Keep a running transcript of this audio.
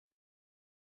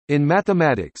In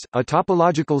mathematics, a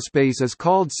topological space is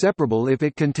called separable if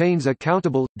it contains a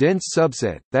countable, dense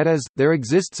subset, that is, there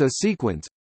exists a sequence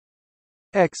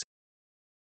x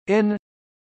n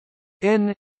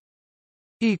n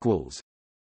equals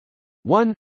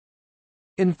 1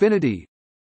 infinity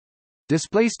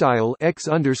display style x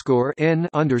underscore n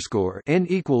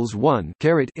equals 1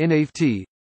 caret nft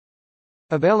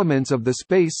of elements of the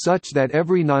space such that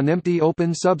every non-empty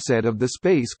open subset of the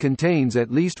space contains at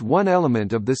least one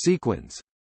element of the sequence.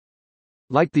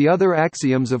 Like the other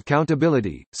axioms of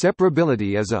countability,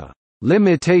 separability is a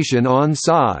limitation on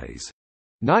size,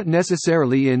 not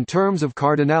necessarily in terms of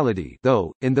cardinality,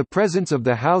 though, in the presence of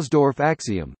the Hausdorff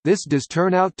axiom, this does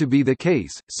turn out to be the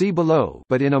case, see below,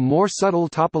 but in a more subtle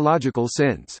topological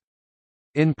sense.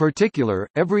 In particular,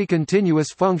 every continuous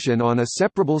function on a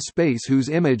separable space whose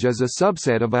image is a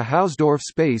subset of a Hausdorff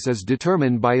space is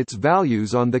determined by its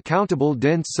values on the countable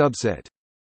dense subset.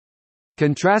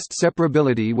 Contrast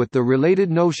separability with the related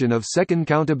notion of second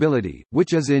countability,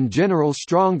 which is in general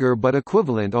stronger but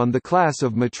equivalent on the class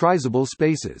of metrizable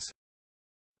spaces.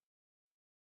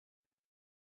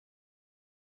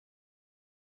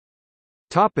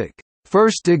 Topic: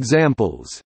 First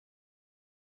examples.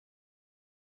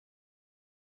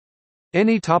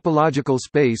 Any topological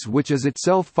space which is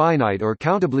itself finite or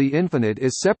countably infinite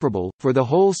is separable, for the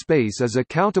whole space is a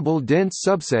countable dense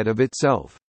subset of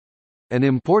itself. An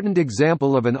important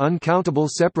example of an uncountable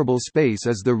separable space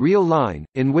is the real line,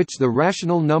 in which the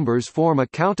rational numbers form a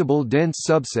countable dense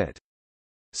subset.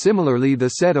 Similarly,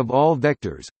 the set of all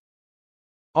vectors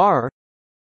R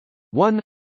 1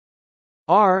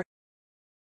 R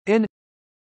n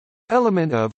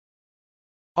element of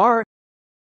R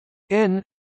n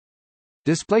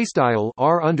display style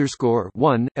R underscore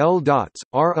 1 L dots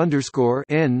R underscore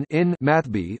n in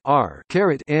mathb R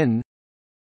caret n,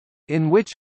 in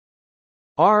which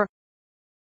R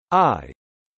I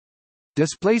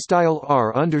display style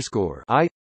R underscore I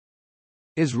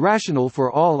is rational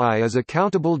for all I is a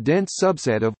countable dense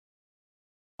subset of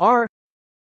R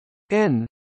n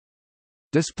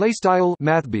display style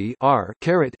mathb R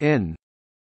caret n.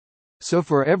 So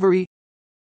for every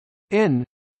n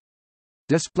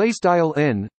display style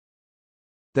n,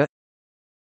 the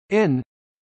n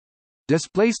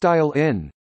display style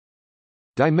n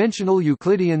dimensional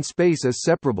Euclidean space is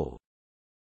separable.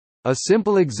 A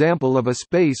simple example of a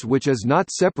space which is not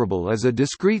separable is a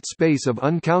discrete space of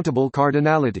uncountable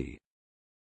cardinality.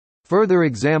 Further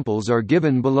examples are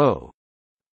given below.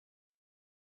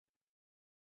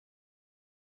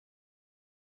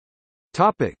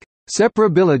 Topic: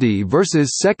 Separability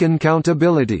versus second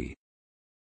countability.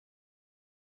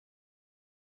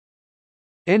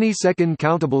 Any second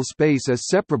countable space is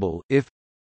separable if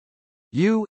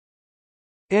U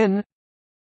n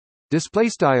display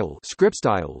style script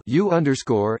style U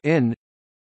underscore n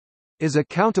is a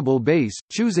countable base,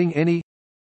 choosing any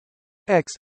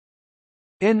x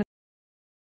n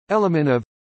element of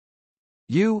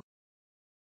U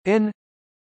n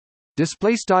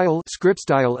display style script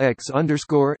style x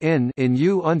underscore n in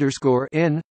U underscore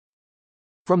n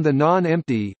from the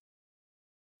non-empty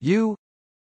U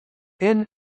n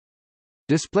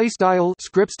display style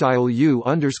script style U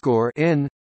underscore n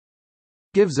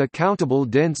gives a countable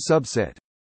dense subset.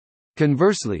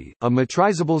 Conversely, a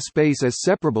metrizable space is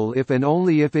separable if and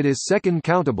only if it is second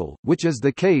countable, which is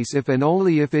the case if and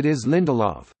only if it is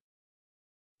Lindelof.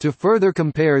 To further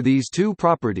compare these two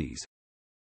properties,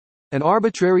 an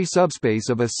arbitrary subspace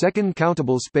of a second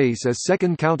countable space is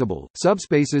second countable.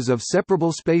 Subspaces of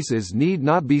separable spaces need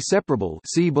not be separable.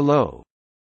 See below.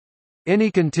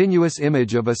 Any continuous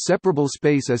image of a separable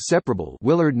space is separable.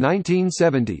 Willard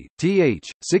 1970,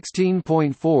 th.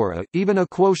 16.4. Even a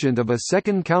quotient of a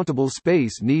second countable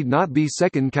space need not be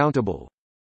second countable.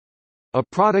 A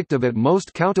product of at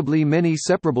most countably many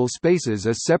separable spaces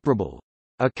is separable.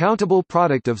 A countable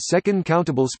product of second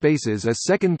countable spaces is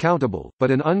second countable,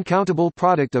 but an uncountable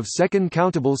product of second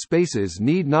countable spaces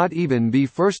need not even be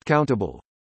first countable.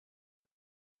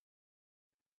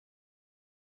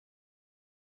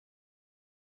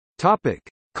 Topic: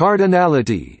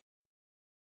 Cardinality.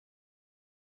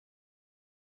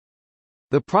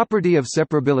 The property of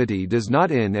separability does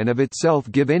not in and of itself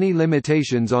give any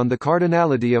limitations on the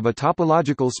cardinality of a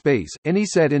topological space. Any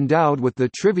set endowed with the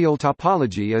trivial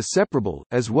topology is separable,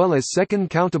 as well as second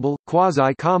countable,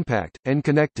 quasi-compact, and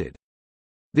connected.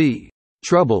 The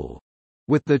trouble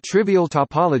with the trivial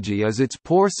topology is its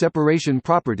poor separation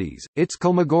properties. Its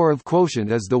Kolmogorov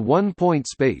quotient is the one-point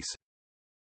space.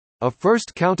 A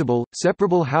first countable,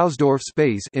 separable Hausdorff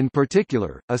space, in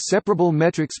particular, a separable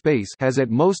metric space, has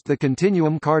at most the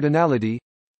continuum cardinality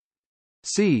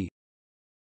C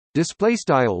Display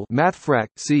style mathfrak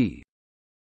c.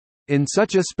 In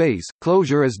such a space,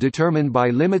 closure is determined by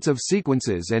limits of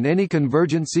sequences, and any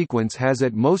convergent sequence has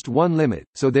at most one limit,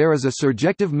 so there is a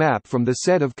surjective map from the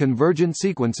set of convergent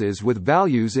sequences with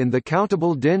values in the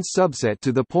countable dense subset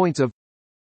to the points of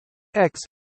x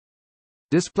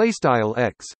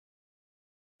x.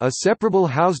 A separable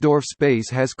Hausdorff space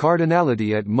has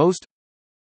cardinality at most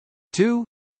 2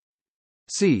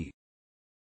 c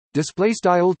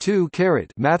 2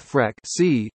 mathfrak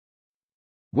c,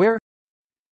 where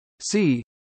c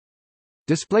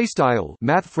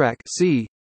mathfrak c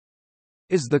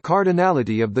is the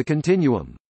cardinality of the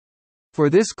continuum. For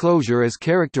this, closure is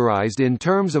characterized in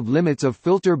terms of limits of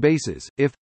filter bases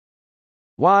if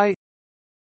y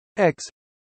x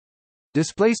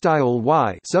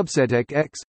y subset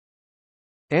x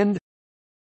and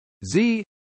z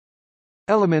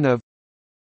element of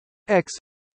x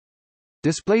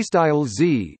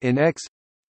z in x,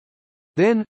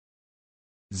 then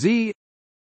z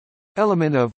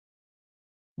element of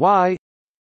y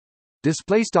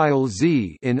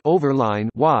z in overline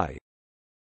y,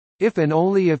 if and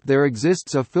only if there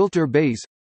exists a filter base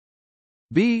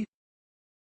b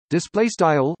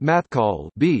mathcall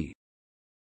b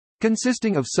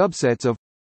consisting of subsets of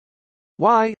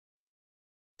y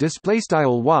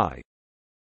y,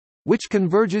 which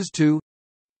converges to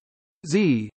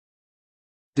z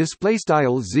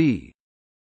z.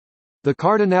 The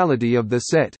cardinality of the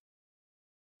set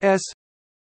S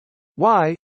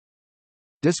y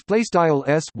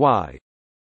S y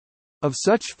of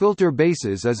such filter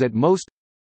bases is at most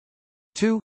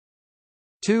 2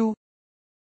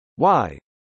 y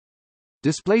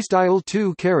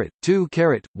 2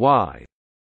 y.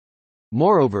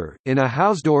 Moreover, in a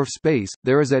Hausdorff space,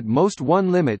 there is at most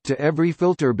one limit to every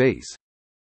filter base.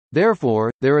 Therefore,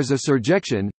 there is a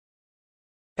surjection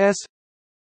S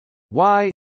y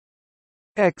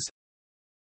x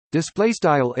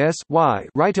S y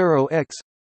right arrow x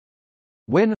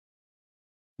when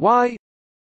y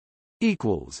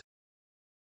equals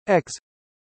x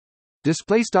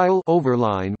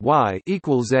overline y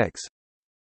equals x.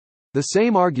 The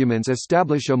same arguments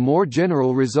establish a more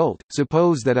general result.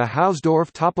 Suppose that a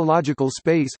Hausdorff topological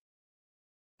space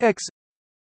x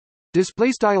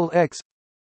x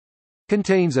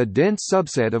contains a dense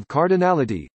subset of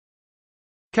cardinality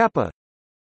kappa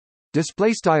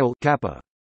kappa.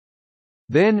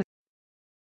 Then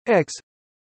x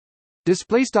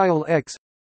x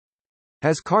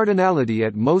has cardinality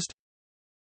at most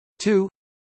 2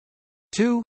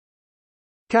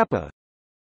 kappa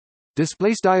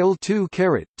 2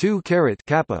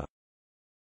 kappa,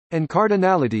 and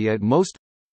cardinality at most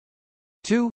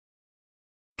 2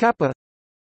 kappa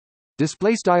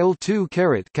 2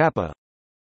 kappa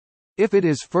if it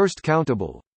is first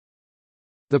countable.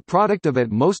 The product of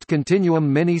at most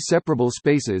continuum many separable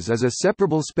spaces is a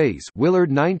separable space. Willard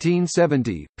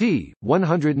 1970, p.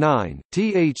 109,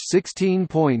 th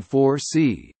 16.4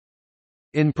 c.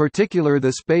 In particular,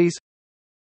 the space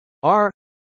R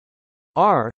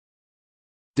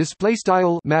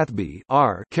mathb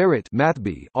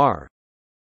R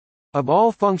of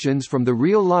all functions from the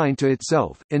real line to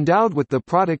itself, endowed with the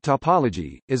product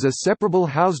topology, is a separable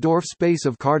Hausdorff space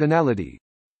of cardinality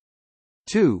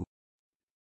 2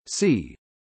 c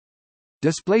 2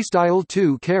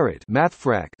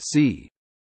 mathfrak c.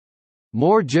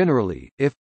 More generally,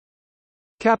 if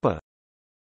kappa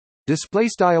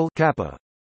kappa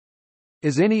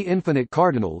is any infinite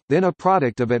cardinal, then a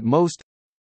product of at most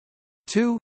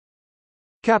 2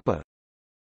 kappa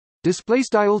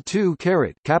 2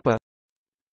 kappa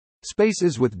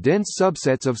spaces with dense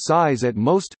subsets of size at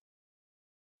most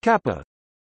kappa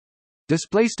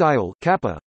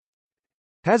kappa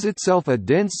has itself a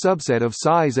dense subset of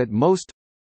size at most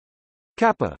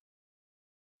kappa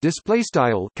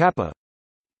kappa.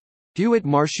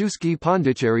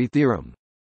 Hewitt-Marszewski-Pondicherry theorem.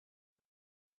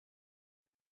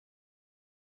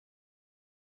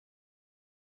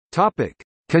 Topic: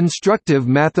 Constructive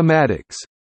mathematics.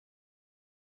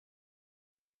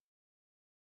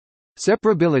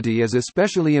 Separability is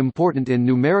especially important in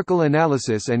numerical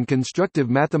analysis and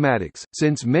constructive mathematics,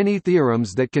 since many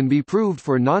theorems that can be proved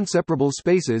for non-separable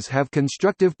spaces have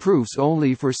constructive proofs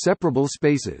only for separable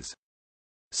spaces.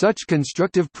 Such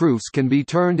constructive proofs can be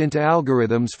turned into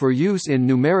algorithms for use in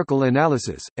numerical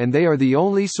analysis, and they are the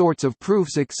only sorts of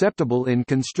proofs acceptable in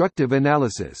constructive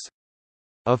analysis.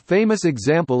 A famous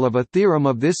example of a theorem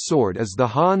of this sort is the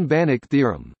Hahn-Banach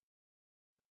theorem.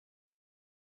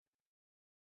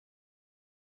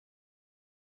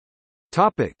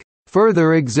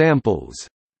 Further examples.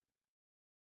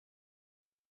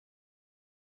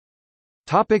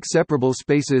 Separable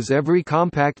spaces. Every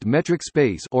compact metric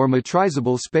space or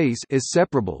metrizable space is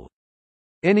separable.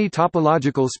 Any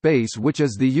topological space which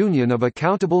is the union of a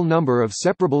countable number of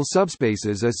separable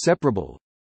subspaces is separable.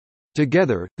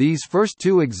 Together, these first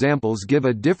two examples give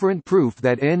a different proof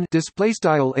that n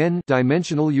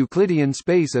dimensional Euclidean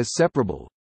space is separable.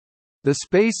 The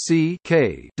space C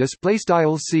K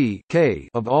C K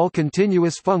of all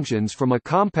continuous functions from a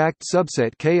compact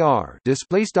subset Kr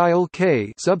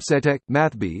K subset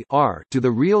mathb R to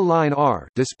the real line R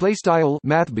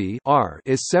mathb R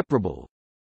is separable.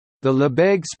 The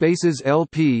Lebesgue spaces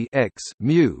LP x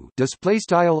mu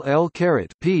L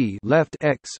caret P left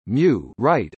x mu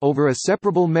right over a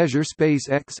separable measure space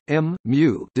x m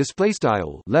mu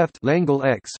left Langle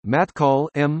x mathcall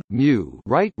m mu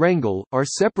right rangle are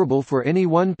separable for any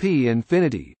 1 p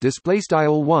infinity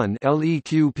 1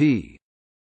 leq p.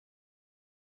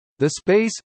 The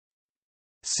space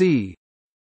C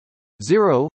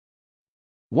 0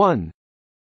 1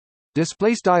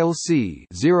 C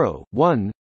 0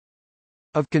 1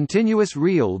 of continuous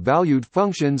real-valued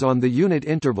functions on the unit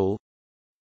interval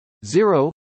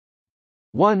 0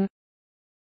 1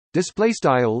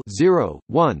 0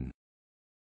 1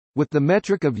 with the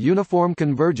metric of uniform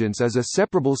convergence as a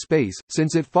separable space,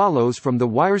 since it follows from the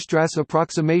Weierstrass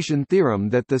approximation theorem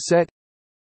that the set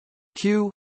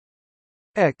Q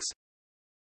x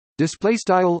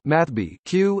mathb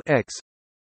Q x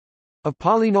of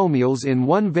polynomials in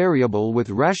one variable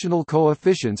with rational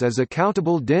coefficients as a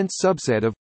countable dense subset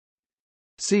of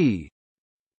C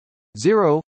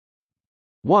 0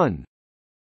 1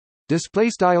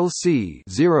 C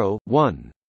 0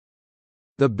 1.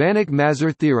 The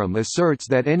Banach-Mazur theorem asserts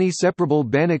that any separable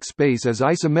Banach space is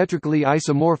isometrically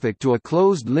isomorphic to a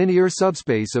closed linear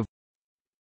subspace of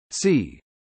C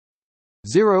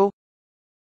 0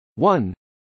 1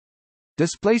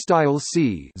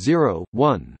 C 0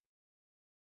 1.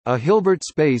 A Hilbert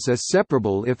space is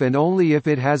separable if and only if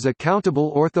it has a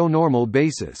countable orthonormal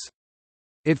basis.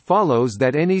 It follows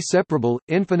that any separable,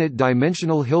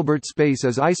 infinite-dimensional Hilbert space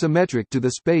is isometric to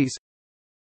the space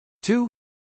 2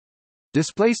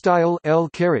 L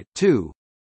caret 2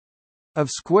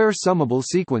 of square summable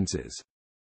sequences.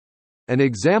 An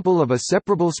example of a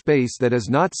separable space that is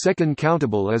not second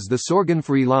countable is the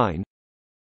Sorgenfrey line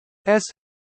S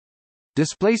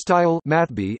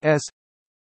mathb S,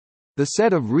 the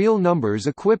set of real numbers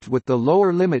equipped with the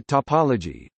lower limit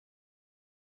topology.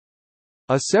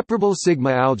 A separable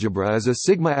sigma algebra is a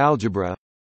sigma algebra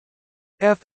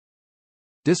F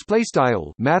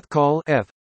mathcall F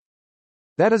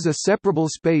that is a separable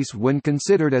space when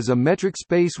considered as a metric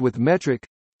space with metric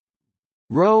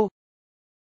rho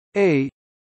a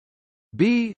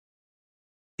b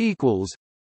equals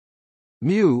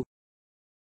mu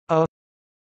a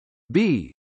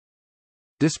b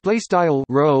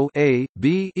rho a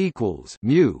b equals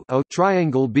mu a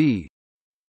triangle b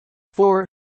for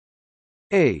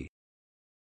a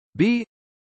b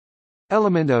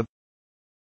element of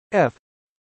F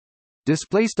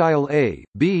a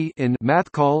b in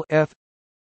mathcall F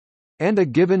and a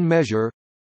given measure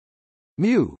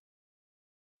mu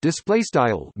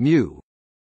mu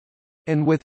and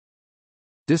with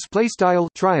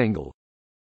triangle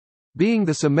being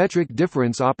the symmetric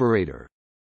difference operator.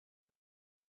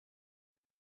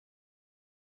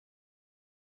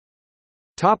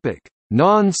 Topic: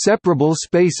 Non-separable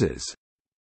spaces.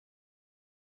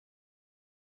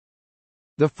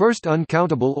 The first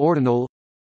uncountable ordinal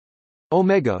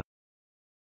omega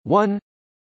 1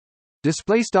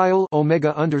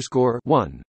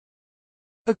 omega_1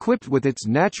 equipped with its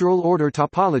natural order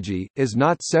topology is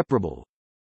not separable.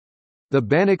 The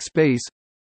Banach space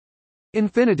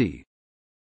infinity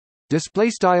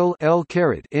L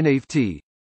caret inft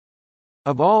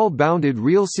of all bounded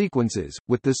real sequences,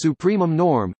 with the supremum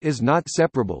norm, is not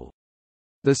separable.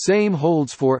 The same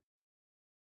holds for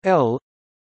L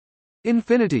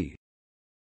infinity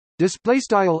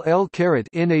L caret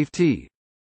inft.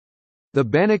 The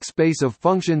Banach space of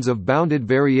functions of bounded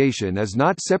variation is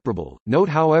not separable. Note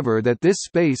however that this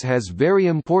space has very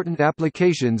important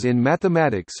applications in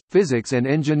mathematics, physics and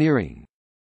engineering.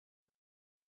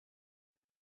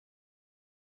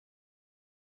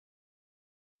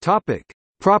 Topic: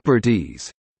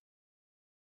 Properties.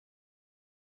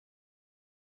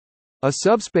 A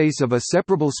subspace of a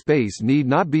separable space need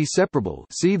not be separable,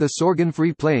 see the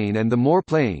Sorgenfrey plane and the Moore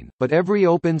plane, but every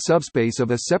open subspace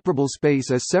of a separable space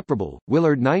is separable.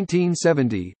 Willard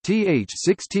 1970, th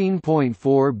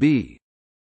 16.4b.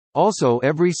 Also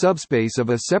every subspace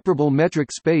of a separable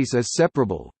metric space is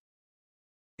separable.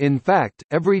 In fact,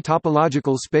 every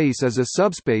topological space is a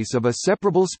subspace of a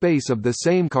separable space of the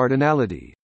same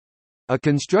cardinality. A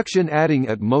construction adding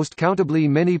at most countably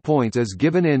many points is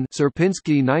given in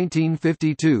Sierpinski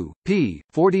 1952, p.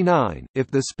 49.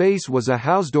 If the space was a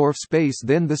Hausdorff space,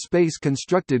 then the space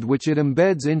constructed which it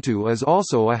embeds into is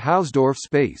also a Hausdorff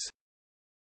space.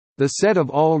 The set of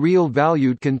all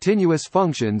real-valued continuous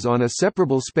functions on a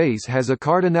separable space has a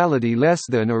cardinality less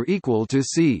than or equal to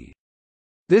C.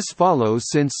 This follows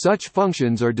since such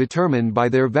functions are determined by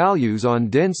their values on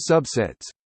dense subsets.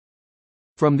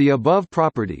 From the above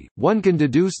property, one can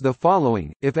deduce the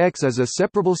following: if X is a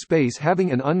separable space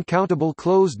having an uncountable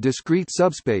closed discrete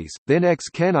subspace, then X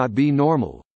cannot be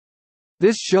normal.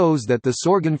 This shows that the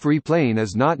Sorgenfree plane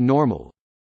is not normal.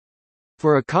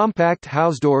 For a compact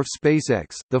Hausdorff space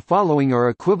X, the following are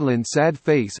equivalent sad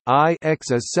face: I X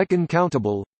is second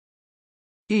countable,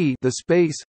 E the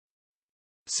space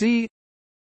C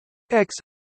X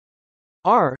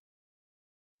R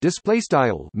display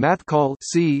style math call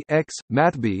C X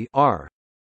math B R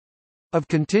of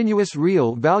continuous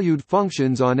real valued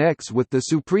functions on X with the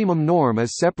supremum norm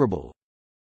as separable.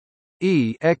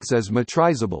 E X is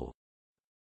metrizable.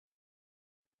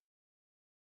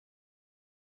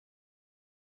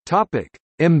 Topic: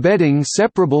 Embedding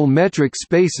separable metric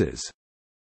spaces.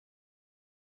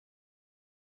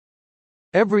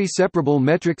 Every separable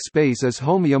metric space is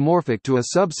homeomorphic to a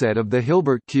subset of the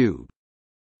Hilbert cube.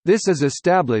 This is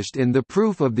established in the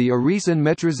proof of the Arison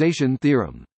metrization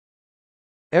theorem.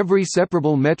 Every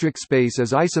separable metric space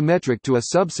is isometric to a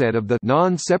subset of the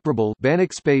non-separable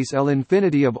Banach space L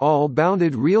infinity of all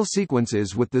bounded real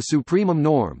sequences with the supremum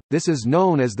norm. This is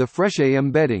known as the Frechet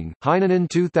embedding. Heinonen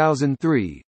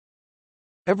 2003.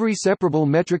 Every separable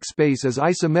metric space is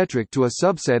isometric to a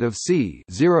subset of C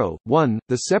 0, 1,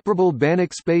 the separable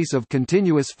Banach space of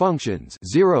continuous functions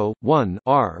 0, 1,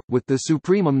 R, with the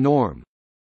supremum norm.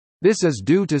 This is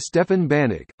due to Stefan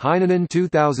Banach, Heinonen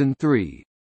 2003.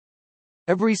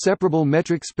 Every separable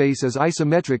metric space is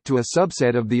isometric to a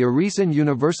subset of the Arison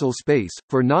universal space.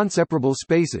 For non-separable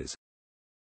spaces,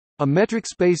 a metric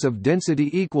space of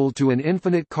density equal to an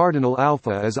infinite cardinal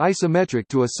alpha is isometric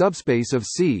to a subspace of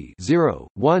C 0,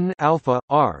 1 alpha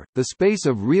R, the space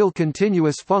of real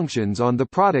continuous functions on the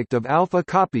product of alpha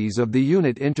copies of the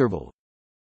unit interval.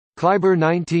 Kleiber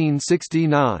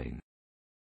 1969.